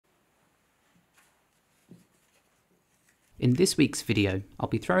In this week's video, I'll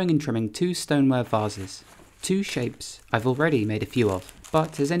be throwing and trimming 2 stoneware vases. 2 shapes I've already made a few of,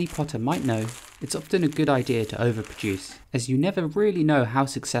 but as any potter might know, it's often a good idea to overproduce, as you never really know how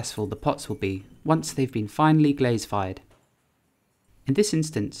successful the pots will be once they've been finely glaze fired. In this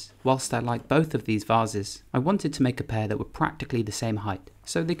instance, whilst I like both of these vases, I wanted to make a pair that were practically the same height,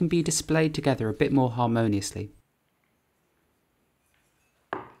 so they can be displayed together a bit more harmoniously.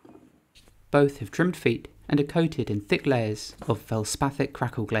 Both have trimmed feet and are coated in thick layers of feldspathic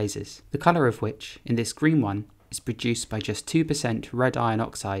crackle glazes, the colour of which, in this green one, is produced by just 2% red iron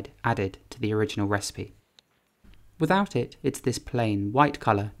oxide added to the original recipe. Without it, it's this plain, white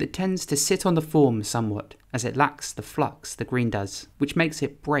colour that tends to sit on the form somewhat, as it lacks the flux the green does, which makes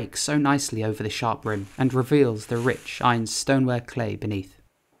it break so nicely over the sharp rim and reveals the rich iron stoneware clay beneath.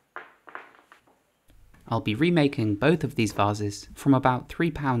 I'll be remaking both of these vases from about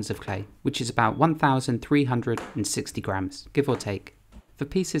 3 pounds of clay, which is about 1,360 grams, give or take. For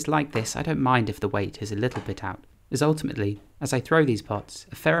pieces like this, I don't mind if the weight is a little bit out, as ultimately, as I throw these pots,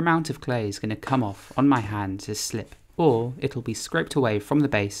 a fair amount of clay is going to come off on my hands as slip, or it'll be scraped away from the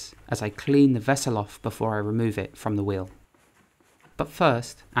base as I clean the vessel off before I remove it from the wheel. But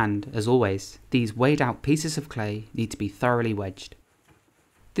first, and as always, these weighed out pieces of clay need to be thoroughly wedged.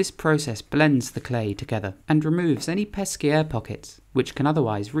 This process blends the clay together and removes any pesky air pockets which can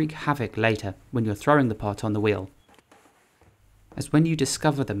otherwise wreak havoc later when you're throwing the pot on the wheel. As when you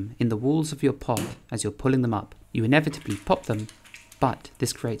discover them in the walls of your pot as you're pulling them up, you inevitably pop them, but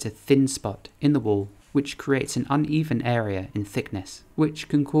this creates a thin spot in the wall which creates an uneven area in thickness, which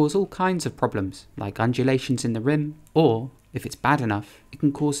can cause all kinds of problems like undulations in the rim, or, if it's bad enough, it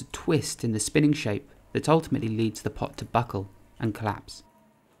can cause a twist in the spinning shape that ultimately leads the pot to buckle and collapse.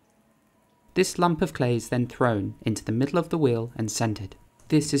 This lump of clay is then thrown into the middle of the wheel and centered.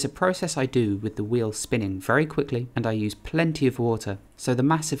 This is a process I do with the wheel spinning very quickly, and I use plenty of water so the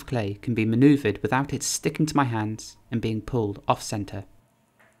mass of clay can be maneuvered without it sticking to my hands and being pulled off center.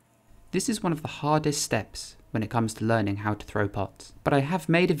 This is one of the hardest steps when it comes to learning how to throw pots, but I have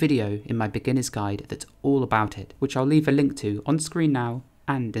made a video in my beginner's guide that's all about it, which I'll leave a link to on screen now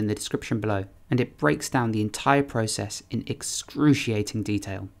and in the description below, and it breaks down the entire process in excruciating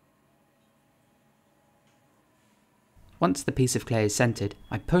detail. Once the piece of clay is centered,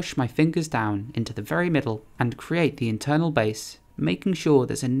 I push my fingers down into the very middle and create the internal base, making sure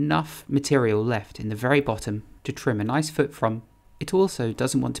there's enough material left in the very bottom to trim a nice foot from. It also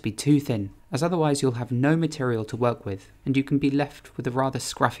doesn't want to be too thin, as otherwise you'll have no material to work with and you can be left with a rather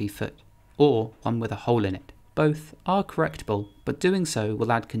scruffy foot, or one with a hole in it. Both are correctable, but doing so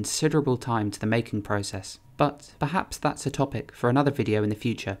will add considerable time to the making process, but perhaps that's a topic for another video in the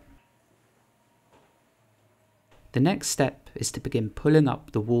future. The next step is to begin pulling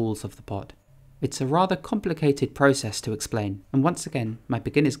up the walls of the pot. It's a rather complicated process to explain, and once again my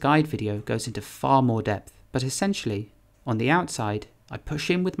beginner's guide video goes into far more depth, but essentially, on the outside, I push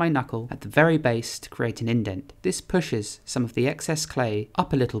in with my knuckle at the very base to create an indent. This pushes some of the excess clay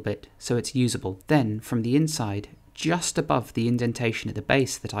up a little bit so it's usable. Then, from the inside, just above the indentation at the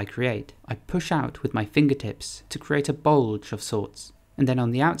base that I create, I push out with my fingertips to create a bulge of sorts, and then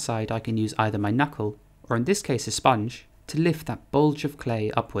on the outside I can use either my knuckle, or in this case a sponge, to lift that bulge of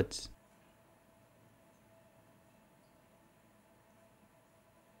clay upwards.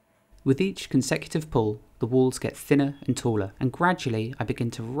 With each consecutive pull, the walls get thinner and taller, and gradually I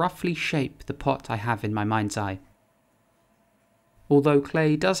begin to roughly shape the pot I have in my mind's eye. Although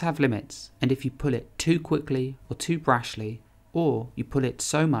clay does have limits, and if you pull it too quickly or too brashly, or you pull it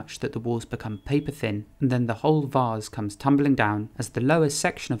so much that the walls become paper thin, and then the whole vase comes tumbling down as the lower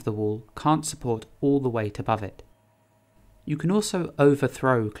section of the wall can't support all the weight above it. You can also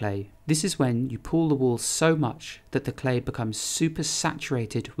overthrow clay. This is when you pull the walls so much that the clay becomes super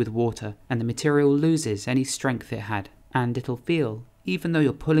saturated with water and the material loses any strength it had, and it'll feel, even though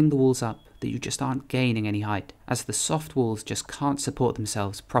you're pulling the walls up, that you just aren't gaining any height, as the soft walls just can't support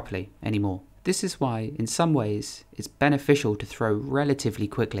themselves properly anymore. This is why, in some ways, it's beneficial to throw relatively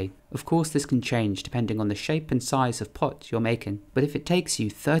quickly. Of course this can change depending on the shape and size of pot you're making, but if it takes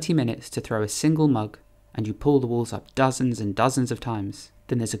you 30 minutes to throw a single mug, and you pull the walls up dozens and dozens of times,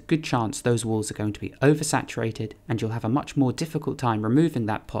 then there's a good chance those walls are going to be oversaturated and you'll have a much more difficult time removing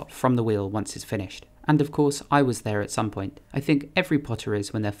that pot from the wheel once it's finished. And of course I was there at some point. I think every potter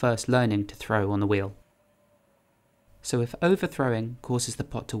is when they're first learning to throw on the wheel. So if overthrowing causes the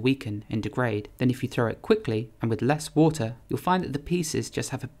pot to weaken and degrade, then if you throw it quickly and with less water, you'll find that the pieces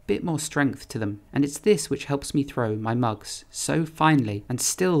just have a bit more strength to them. And it's this which helps me throw my mugs so finely and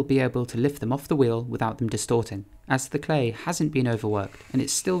still be able to lift them off the wheel without them distorting, as the clay hasn't been overworked and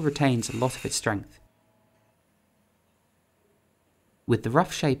it still retains a lot of its strength. With the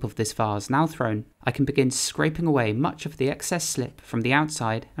rough shape of this vase now thrown, I can begin scraping away much of the excess slip from the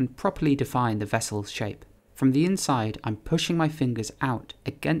outside and properly define the vessel's shape. From the inside, I'm pushing my fingers out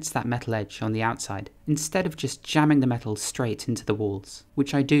against that metal edge on the outside, instead of just jamming the metal straight into the walls,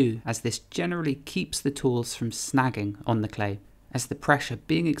 which I do as this generally keeps the tools from snagging on the clay, as the pressure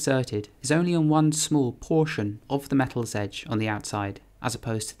being exerted is only on one small portion of the metal's edge on the outside, as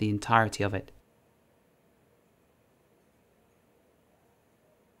opposed to the entirety of it.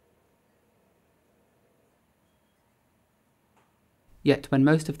 Yet when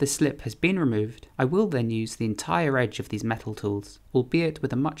most of the slip has been removed, I will then use the entire edge of these metal tools, albeit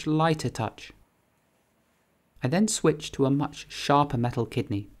with a much lighter touch. I then switch to a much sharper metal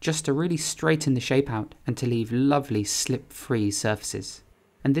kidney, just to really straighten the shape out and to leave lovely slip-free surfaces.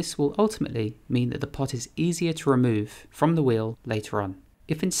 And this will ultimately mean that the pot is easier to remove from the wheel later on.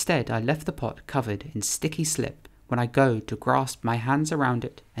 If instead I left the pot covered in sticky slip, when I go to grasp my hands around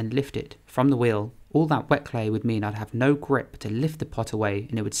it and lift it from the wheel, all that wet clay would mean I'd have no grip to lift the pot away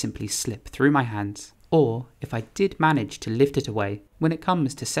and it would simply slip through my hands. Or, if I did manage to lift it away, when it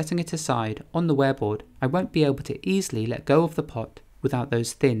comes to setting it aside on the wearboard, I won't be able to easily let go of the pot without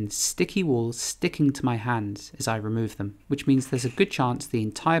those thin, sticky walls sticking to my hands as I remove them, which means there's a good chance the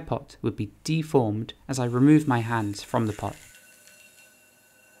entire pot would be deformed as I remove my hands from the pot.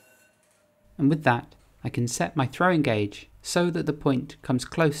 And with that, I can set my throwing gauge so that the point comes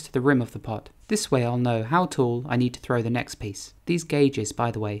close to the rim of the pot. This way I'll know how tall I need to throw the next piece. These gauges,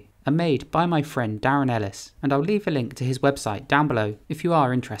 by the way, are made by my friend Darren Ellis, and I'll leave a link to his website down below if you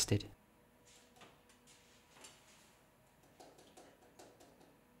are interested.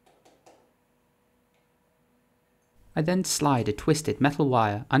 I then slide a twisted metal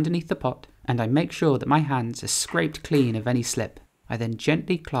wire underneath the pot, and I make sure that my hands are scraped clean of any slip. I then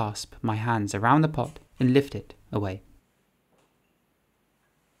gently clasp my hands around the pot and lift it away.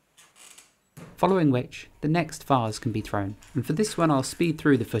 Following which, the next vase can be thrown, and for this one I'll speed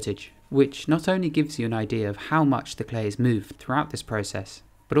through the footage, which not only gives you an idea of how much the clay is moved throughout this process,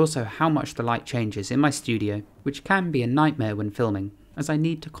 but also how much the light changes in my studio, which can be a nightmare when filming, as I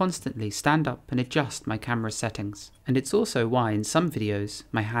need to constantly stand up and adjust my camera settings. And it's also why in some videos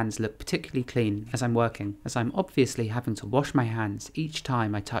my hands look particularly clean as I'm working, as I'm obviously having to wash my hands each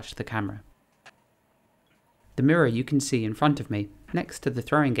time I touch the camera. The mirror you can see in front of me, next to the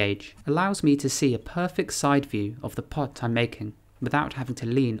throwing gauge, allows me to see a perfect side view of the pot I'm making without having to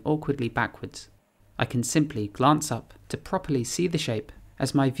lean awkwardly backwards. I can simply glance up to properly see the shape,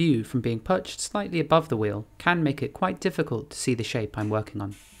 as my view from being perched slightly above the wheel can make it quite difficult to see the shape I'm working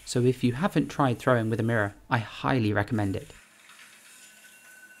on. So if you haven't tried throwing with a mirror, I highly recommend it.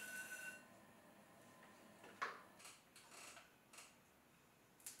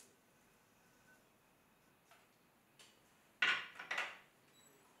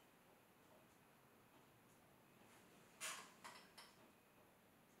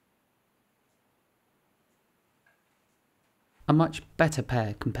 A much better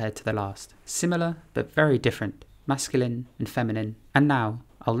pair compared to the last. Similar, but very different. Masculine and feminine. And now,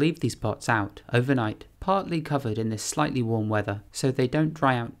 I'll leave these pots out overnight, partly covered in this slightly warm weather, so they don't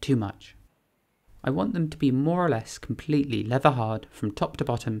dry out too much. I want them to be more or less completely leather hard from top to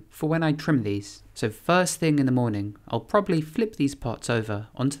bottom for when I trim these. So first thing in the morning, I'll probably flip these pots over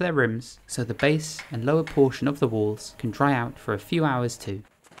onto their rims, so the base and lower portion of the walls can dry out for a few hours too.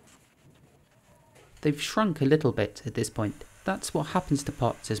 They've shrunk a little bit at this point. That's what happens to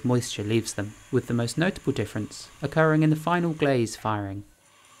pots as moisture leaves them, with the most notable difference occurring in the final glaze firing.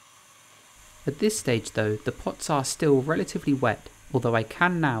 At this stage though, the pots are still relatively wet, although I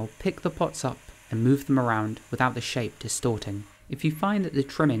can now pick the pots up and move them around without the shape distorting. If you find that the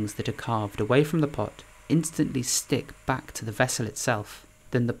trimmings that are carved away from the pot instantly stick back to the vessel itself,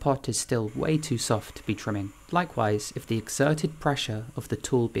 then the pot is still way too soft to be trimming. Likewise, if the exerted pressure of the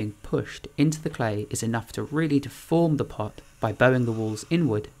tool being pushed into the clay is enough to really deform the pot by bowing the walls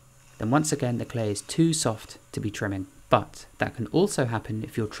inward, then once again the clay is too soft to be trimming. But that can also happen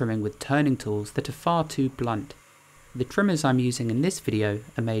if you're trimming with turning tools that are far too blunt. The trimmers I'm using in this video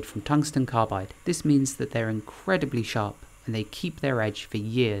are made from tungsten carbide. This means that they're incredibly sharp and they keep their edge for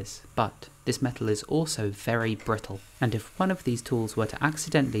years, but this metal is also very brittle, and if one of these tools were to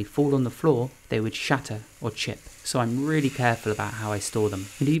accidentally fall on the floor, they would shatter or chip. So I'm really careful about how I store them,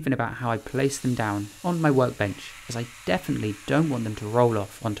 and even about how I place them down on my workbench, as I definitely don't want them to roll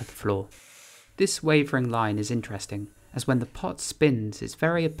off onto the floor. This wavering line is interesting, as when the pot spins it's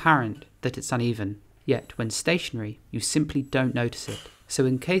very apparent that it's uneven, yet when stationary you simply don't notice it. So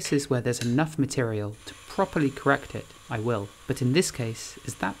in cases where there's enough material to properly correct it, I will. But in this case,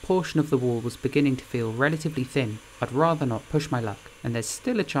 as that portion of the wall was beginning to feel relatively thin, I'd rather not push my luck, and there's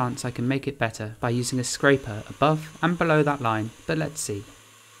still a chance I can make it better by using a scraper above and below that line, but let's see.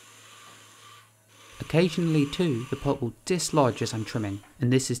 Occasionally too, the pot will dislodge as I'm trimming,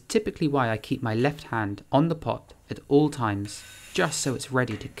 and this is typically why I keep my left hand on the pot at all times, just so it's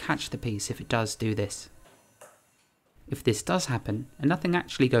ready to catch the piece if it does do this. If this does happen, and nothing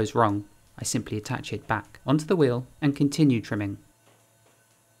actually goes wrong, I simply attach it back onto the wheel and continue trimming.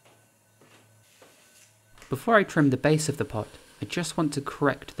 Before I trim the base of the pot, I just want to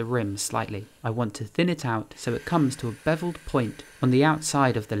correct the rim slightly. I want to thin it out so it comes to a beveled point on the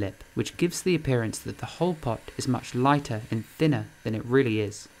outside of the lip, which gives the appearance that the whole pot is much lighter and thinner than it really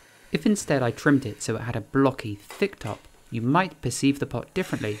is. If instead I trimmed it so it had a blocky, thick top, you might perceive the pot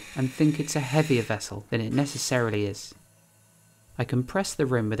differently and think it's a heavier vessel than it necessarily is. I compress the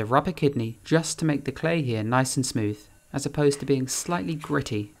rim with a rubber kidney just to make the clay here nice and smooth, as opposed to being slightly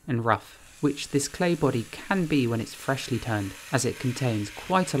gritty and rough, which this clay body can be when it's freshly turned, as it contains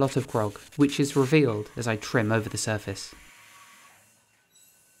quite a lot of grog, which is revealed as I trim over the surface.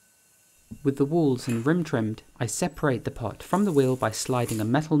 With the walls and rim trimmed, I separate the pot from the wheel by sliding a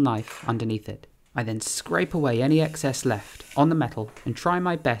metal knife underneath it. I then scrape away any excess left on the metal and try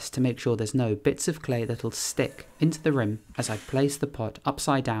my best to make sure there's no bits of clay that'll stick into the rim as I place the pot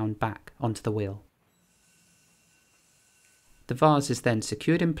upside down back onto the wheel. The vase is then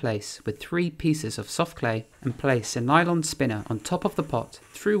secured in place with 3 pieces of soft clay and place a nylon spinner on top of the pot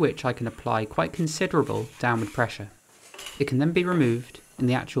through which I can apply quite considerable downward pressure. It can then be removed and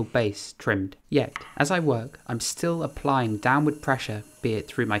the actual base trimmed. Yet, as I work, I'm still applying downward pressure, be it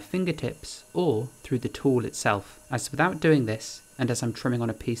through my fingertips or through the tool itself, as without doing this, and as I'm trimming on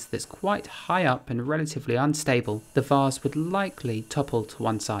a piece that's quite high up and relatively unstable, the vase would likely topple to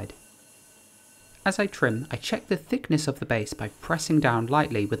one side. As I trim, I check the thickness of the base by pressing down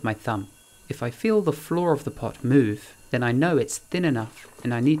lightly with my thumb. If I feel the floor of the pot move, then I know it's thin enough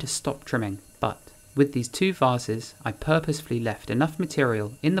and I need to stop trimming. But with these 2 vases, I purposefully left enough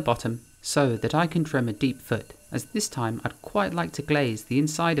material in the bottom so that I can trim a deep foot, as this time I'd quite like to glaze the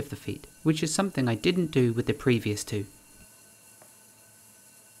inside of the feet, which is something I didn't do with the previous 2.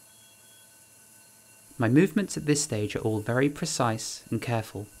 My movements at this stage are all very precise and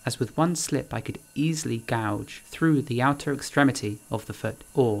careful, as with one slip I could easily gouge through the outer extremity of the foot,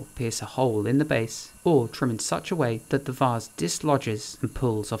 or pierce a hole in the base, or trim in such a way that the vase dislodges and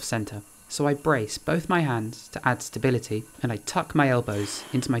pulls off centre. So I brace both my hands to add stability, and I tuck my elbows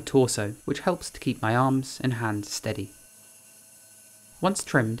into my torso, which helps to keep my arms and hands steady. Once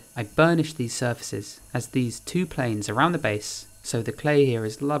trimmed, I burnish these surfaces as these 2 planes around the base, so the clay here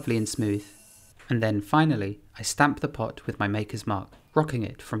is lovely and smooth. And then finally, I stamp the pot with my maker's mark, rocking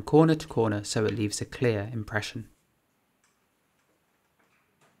it from corner to corner so it leaves a clear impression.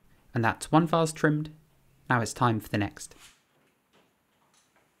 And that's one vase trimmed. Now it's time for the next.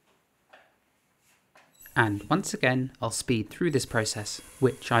 And once again, I'll speed through this process,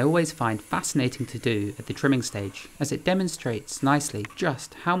 which I always find fascinating to do at the trimming stage, as it demonstrates nicely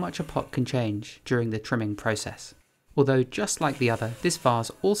just how much a pot can change during the trimming process. Although just like the other, this vase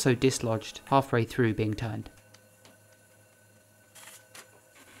also dislodged halfway through being turned.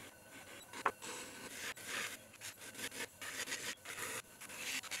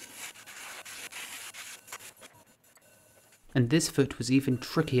 And this foot was even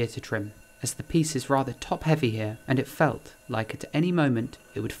trickier to trim, as the piece is rather top heavy here, and it felt like at any moment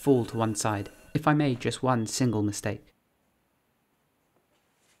it would fall to one side, if I made just one single mistake.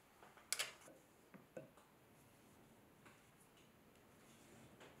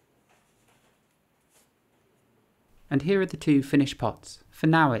 And here are the 2 finished pots, for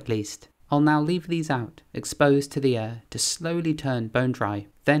now at least. I'll now leave these out, exposed to the air, to slowly turn bone dry.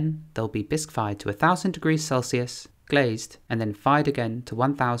 Then they'll be bisque fired to 1000 degrees Celsius, glazed, and then fired again to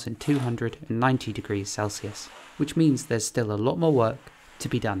 1290 degrees Celsius, which means there's still a lot more work to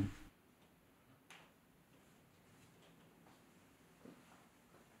be done.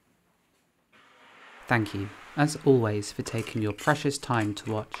 Thank you, as always, for taking your precious time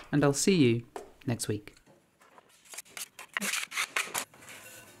to watch, and I'll see you next week.